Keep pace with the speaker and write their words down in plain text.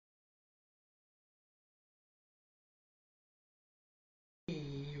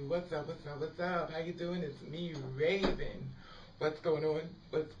What's up? What's up? What's up? How you doing? It's me, Raven. What's going on?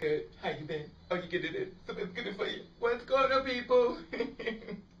 What's good? How you been? Oh, you getting it? Something's good for you. What's going on, people?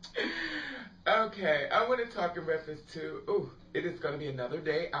 Okay, I want to talk in reference to, it is going to be another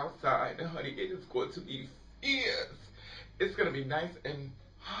day outside. And honey, it is going to be fierce. It's going to be nice and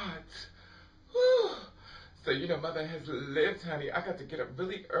hot. Whew. So, mother has lived, honey. I got to get up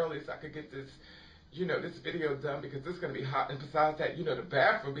really early so I could get this this video done because it's going to be hot. And besides that, the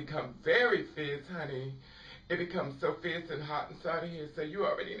bathroom become very fierce, honey. It becomes so fierce and hot inside of here, so you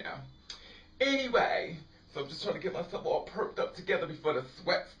already know. Anyway, so I'm just trying to get myself all perked up together before the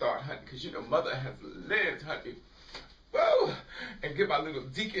sweat start, honey, because mother has lived, honey. Whoa! And get my little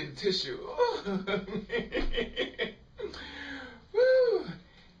deacon tissue. Woo!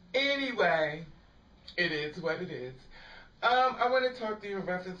 Anyway, it is what it is. I want to talk to you in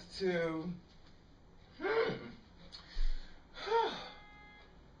reference to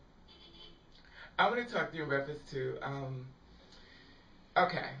I want to talk to you in reference to,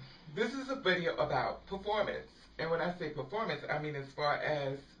 okay, this is a video about performance. And when I say performance, I mean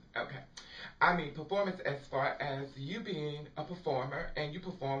performance as far as you being a performer and you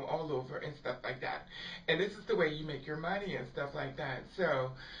perform all over and stuff like that. And this is the way you make your money and stuff like that.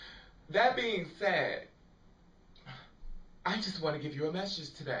 So, that being said, I just want to give you a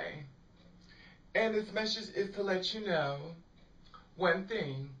message today. And this message is to let you know one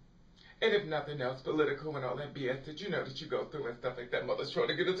thing, and if nothing else, political and all that BS that that you go through and stuff like that. Mother's trying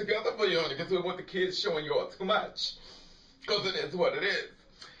to get it together for you, honey, because we don't want the kids showing you all too much. Because it is what it is.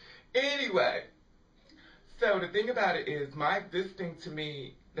 Anyway, so the thing about it is, this thing to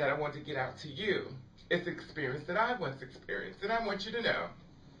me that I want to get out to you is the experience that I once experienced, and I want you to know.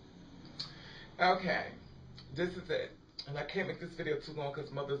 Okay, this is it. And I can't make this video too long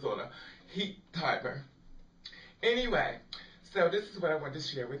because mother's on a heat timer. Anyway, so this is what I want to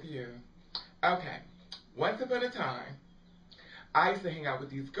share with you. Okay, once upon a time, I used to hang out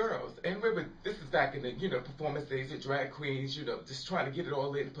with these girls. And this is back in the, performance days of drag queens, just trying to get it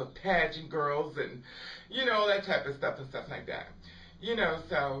all in for pageant girls and, all that type of stuff and stuff like that.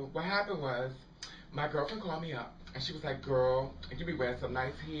 So what happened was, my girlfriend called me up. And she was like, girl, you be wearing some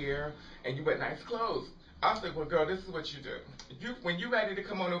nice hair and you wear nice clothes. I was like, well, girl, this is what you do. When you're ready to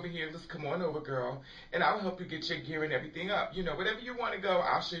come on over here, just come on over, girl, and I'll help you get your gear and everything up. Whatever you want to go,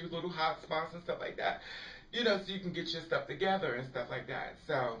 I'll show you little hot spots and stuff like that. So you can get your stuff together and stuff like that.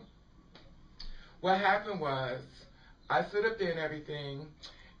 So what happened was, I stood up there and everything,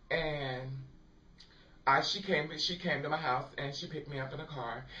 and she came to my house and she picked me up in a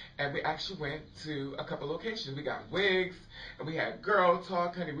car, and we actually went to a couple locations. We got wigs and we had girl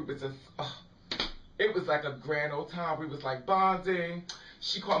talk, honey. We was just, it was like a grand old time. We was like bonding.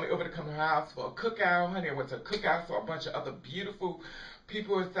 She called me over to come to her house for a cookout, honey. I went to a cookout, saw a bunch of other beautiful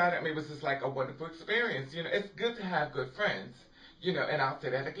people inside. I mean, it was just like a wonderful experience. It's good to have good friends. And I'll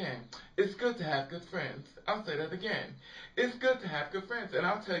say that again. It's good to have good friends. I'll say that again. It's good to have good friends, and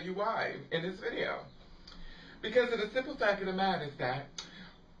I'll tell you why in this video. Because of the simple fact of the matter is that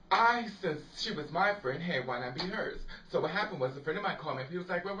since she was my friend, hey, why not be hers? So what happened was, a friend of mine called me up. He was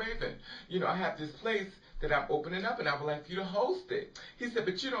like, well, Raven, I have this place that I'm opening up and I would like you to host it. He said,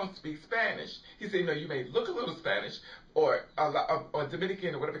 but you don't speak Spanish. He said, you may look a little Spanish or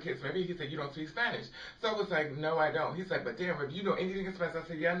Dominican or whatever case maybe. He said, you don't speak Spanish. So I was like, no, I don't. He's like, but damn, Raven, you know anything in Spanish? I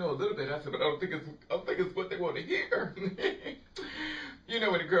said, yeah, I know a little bit. I said, but I don't think it's what they want to hear.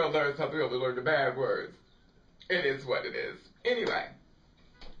 When a girl learns something, they only learn the bad words. It is what it is. Anyway.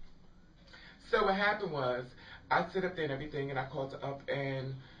 So what happened was, I sit up there and everything, and I called her up,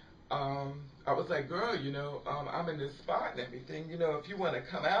 and I was like, girl, I'm in this spot and everything, if you want to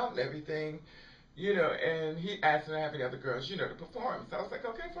come out and everything, and he asked me to have any other girls, to perform. So I was like,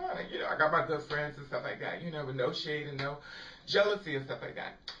 okay, fine. I got my good friends and stuff like that, with no shade and no jealousy and stuff like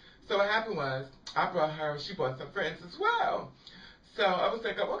that. So what happened was, I brought her, and she brought some friends as well. So I was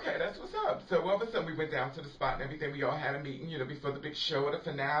like, oh, okay, that's what's up. So all of a sudden we went down to the spot and everything. We all had a meeting, before the big show or the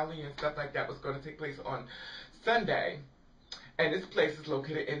finale and stuff like that was going to take place on Sunday. And this place is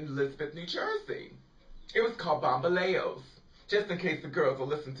located in Elizabeth, New Jersey. It was called Bombaleos. Just in case the girls will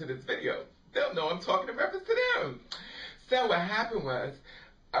listen to this video, they'll know I'm talking in reference to them. So what happened was,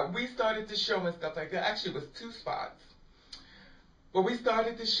 we started the show and stuff like that. Actually, it was 2 spots. Well, we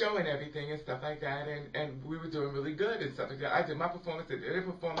started the show and everything and stuff like that, and we were doing really good and stuff like that. I did my performance, they did their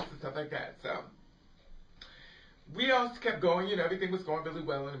performance and stuff like that. So we all kept going, everything was going really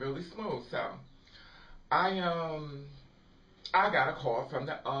well and really smooth. So I got a call from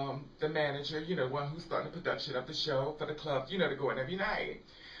the manager, one who's starting the production of the show for the club, to go in every night.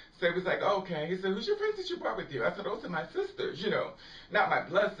 So he was like, oh, okay. He said, who's your friends that you brought with you? I said, those are my sisters, not my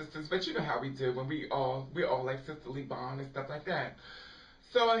blood sisters, but you know how we do when we're all like sisterly bond and stuff like that.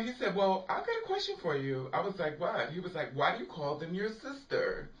 So he said, well, I've got a question for you. I was like, what? He was like, why do you call them your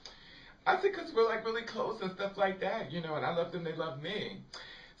sister? I said, because we're like really close and stuff like that, and I love them, they love me.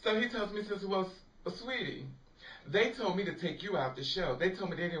 So he tells me, he says, well, sweetie, they told me to take you out the show. They told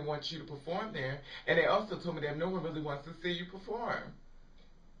me they didn't want you to perform there, and they also told me that no one really wants to see you perform.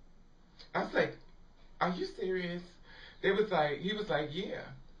 I was like, are you serious? He was like, yeah.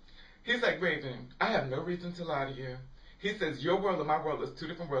 He's like, Raven, I have no reason to lie to you. He says, your world and my world is two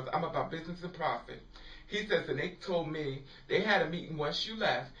different worlds. I'm about business and profit. He says, and they told me they had a meeting once you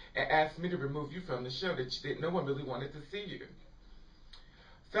left and asked me to remove you from the show, that no one really wanted to see you.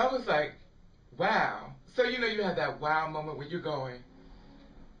 So I was like, wow. So you have that wow moment when you're going,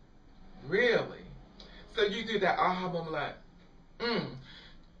 really? So you do that aha moment like,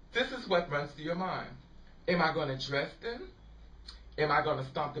 this is what runs through your mind. Am I going to dress them? Am I going to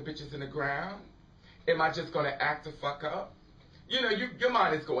stomp the bitches in the ground? Am I just going to act the fuck up? Your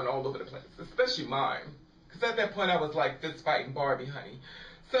mind is going all over the place, especially mine. Because at that point, I was like fist fighting Barbie, honey.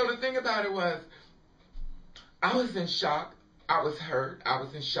 So the thing about it was, I was in shock. I was hurt. I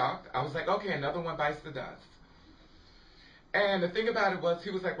was in shock. I was like, okay, another one bites the dust. And the thing about it was,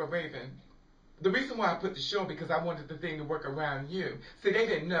 he was like, well, Raven, the reason why I put the show because I wanted the thing to work around you. See, they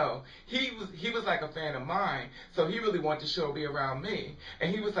didn't know. He was like a fan of mine, so he really wanted the show to be around me.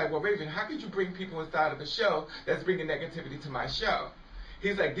 And he was like, well, Raven, how could you bring people inside of a show that's bringing negativity to my show?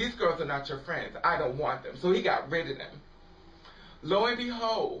 He's like, these girls are not your friends. I don't want them. So he got rid of them. Lo and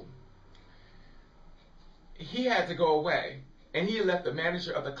behold, he had to go away. And he left the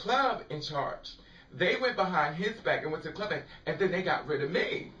manager of the club in charge. They went behind his back and went to the club, and then they got rid of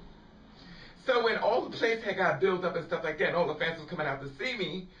me. So when all the place had got built up and stuff like that, and all the fans was coming out to see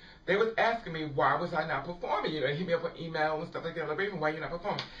me, they was asking me, why was I not performing? They hit me up on email and stuff like that. Like, Raven, why you not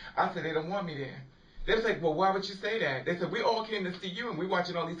performing? I said, they don't want me there. They was like, well, why would you say that? They said, we all came to see you, and we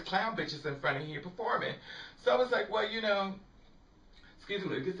watching all these clown bitches in front of you performing. So I was like, well, excuse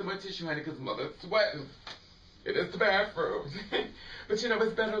me, get some more tissue, honey, because mother's sweating. It is the bathroom. But,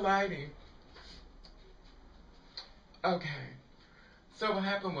 it's better lighting. Okay. So what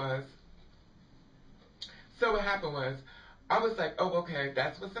happened was, I was like, oh, okay,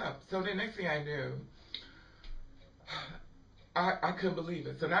 that's what's up. So the next thing I knew, I couldn't believe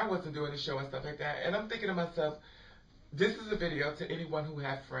it. So now I wasn't doing the show and stuff like that. And I'm thinking to myself, this is a video to anyone who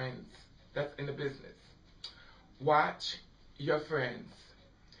has friends that's in the business. Watch your friends.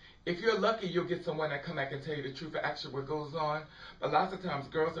 If you're lucky, you'll get someone that come back and tell you the truth of actually what goes on. But lots of times,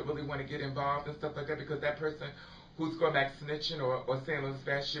 girls that really want to get involved and stuff like that because that person who's going back snitching or saying all this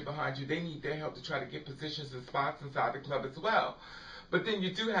bad shit behind you, they need their help to try to get positions and spots inside the club as well. But then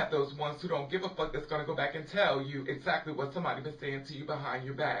you do have those ones who don't give a fuck that's going to go back and tell you exactly what somebody been saying to you behind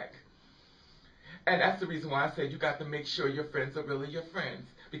your back. And that's the reason why I said you got to make sure your friends are really your friends.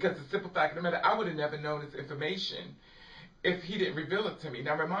 Because the simple fact of the matter, I would have never known this information if he didn't reveal it to me.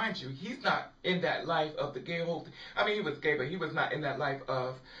 Now, remind you, he's not in that life of the gay whole thing. I mean, he was gay, but he was not in that life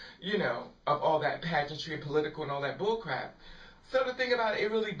of, of all that pageantry and political and all that bullcrap. So the thing about it, it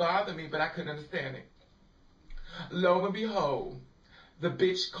really bothered me, but I couldn't understand it. Lo and behold, the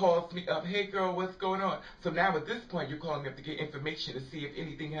bitch calls me up, hey girl, what's going on? So now at this point, you're calling me up to get information to see if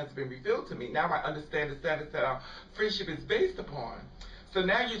anything has been revealed to me. Now I understand the status that our friendship is based upon. So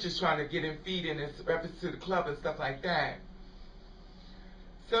now you're just trying to get in, feed in, and reference to the club and stuff like that.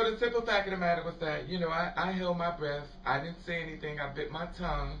 So the simple fact of the matter was that, I held my breath. I didn't say anything. I bit my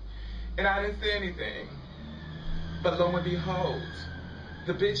tongue. And I didn't say anything. But lo and behold,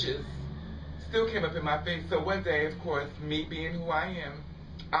 the bitches still came up in my face. So one day, of course, me being who I am,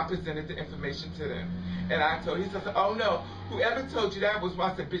 I presented the information to them. And I told, he said, oh no, whoever told you that was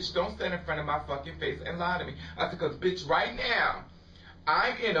wrong. I said, bitch, don't stand in front of my fucking face and lie to me. I said, because bitch, right now,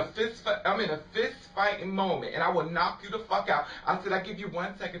 I'm in a fist fighting moment, and I will knock you the fuck out. I said, I give you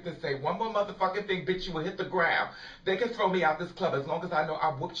 1 second to say one more motherfucking thing, bitch, you will hit the ground. They can throw me out this club as long as I know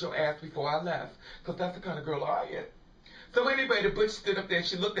I whooped your ass before I left, because that's the kind of girl I am. So anyway, the bitch stood up there, and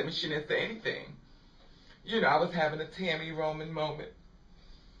she looked at me, she didn't say anything. I was having a Tammy Roman moment.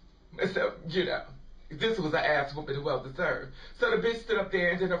 So, this was an ass whooping well deserved. So the bitch stood up there,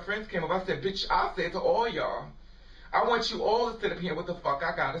 and then her friends came up. I said, bitch, I said to all y'all, I want you all to sit up here what the fuck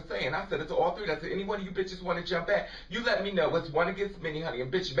I gotta say. And I said it to all three. I said, any one of you bitches want to jump back, you let me know. It's one against many, honey.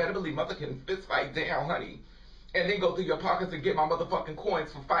 And bitch, you better believe mother can fist fight down, honey. And then go through your pockets and get my motherfucking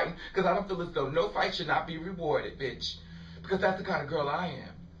coins for fighting. Because I don't feel as though no fight should not be rewarded, bitch. Because that's the kind of girl I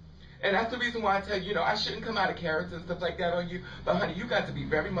am. And that's the reason why I tell you, you know, I shouldn't come out of character and stuff like that on you. But, honey, you got to be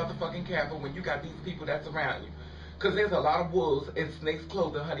very motherfucking careful when you got these people that's around you. Because there's a lot of wolves in snakes'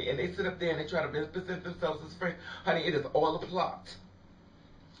 clothing, honey. And they sit up there and they try to represent themselves as friends. Honey, it is all a plot.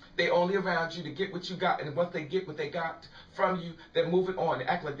 They only around you to get what you got. And once they get what they got from you, they're moving on. They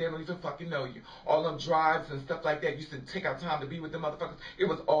act like they don't even fucking know you. All them drives and stuff like that. You used to take out time to be with them motherfuckers. It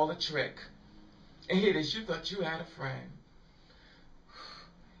was all a trick. And here it is. You thought you had a friend.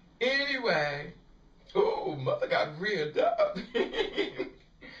 Anyway, oh, mother got reared up.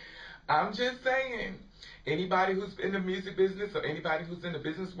 I'm just saying, anybody who's in the music business or anybody who's in the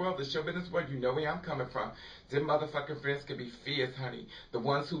business world, the show business world, you know where I'm coming from. Them motherfucking friends can be fierce, honey. The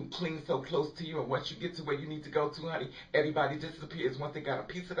ones who cling so close to you, and once you get to where you need to go to, honey, everybody disappears once they got a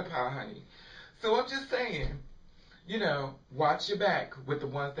piece of the pie, honey. So I'm just saying, you know, watch your back with the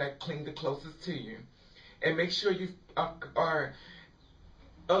ones that cling the closest to you. And make sure you are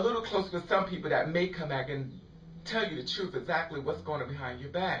a little close with some people that may come back and tell you the truth, exactly what's going on behind your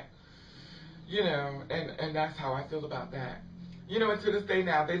back. You know, and that's how I feel about that. You know, and to this day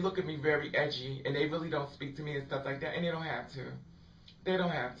now, they look at me very edgy, and they really don't speak to me and stuff like that, and they don't have to. They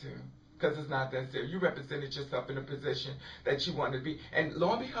don't have to, because it's not that serious. You represented yourself in a position that you wanted to be, and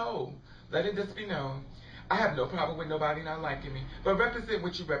lo and behold, let it just be known, I have no problem with nobody not liking me, but represent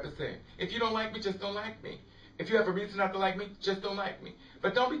what you represent. If you don't like me, just don't like me. If you have a reason not to like me, just don't like me.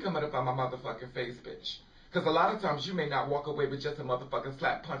 But don't be coming up on my motherfucking face, bitch. Because a lot of times you may not walk away with just a motherfucking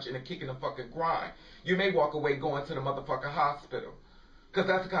slap, punch, and a kick in the fucking grind. You may walk away going to the motherfucking hospital. Because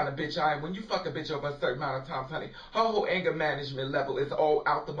that's the kind of bitch I am. When you fuck a bitch over a certain amount of times, honey, her whole anger management level is all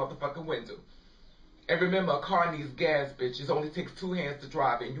out the motherfucking window. And remember, a car needs gas, bitch. It only takes 2 hands to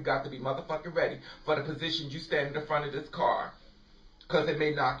drive it, and you got to be motherfucking ready for the position you stand in the front of this car. Because it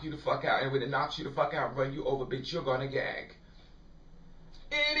may knock you the fuck out. And when it knocks you the fuck out and run you over, bitch, you're going to gag.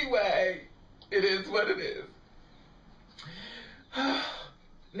 Anyway, it is what it is.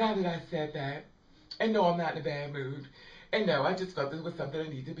 Now that I said that, and no, I'm not in a bad mood. And no, I just felt this was something that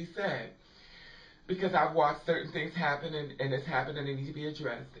needed to be said. Because I've watched certain things happen, and it's happened, and they need to be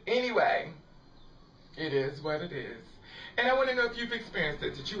addressed. Anyway, it is what it is. And I want to know if you've experienced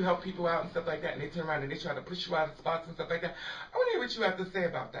it. Did you help people out and stuff like that, and they turn around and they try to push you out of spots and stuff like that? I want to hear what you have to say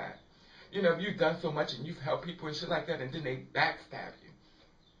about that. You know, if you've done so much and you've helped people and shit like that, and then they backstab you.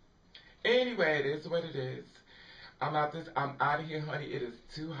 Anyway, it is what it is. I'm out of here, honey. It is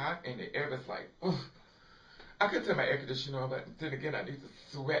too hot, and the air is like, ugh. I could turn my air conditioner on, but then again, I need to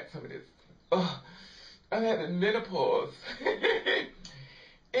sweat some of this. Ugh. I've had a menopause.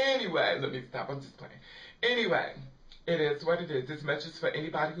 Anyway, let me stop. I'm just playing. Anyway, it is what it is. This message is for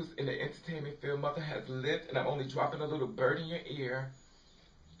anybody who's in the entertainment field. Mother has lived, and I'm only dropping a little bird in your ear.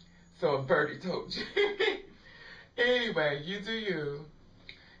 So a birdie told you. Anyway, you do you.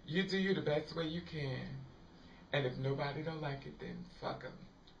 You do you the best way you can. And if nobody don't like it, then fuck them.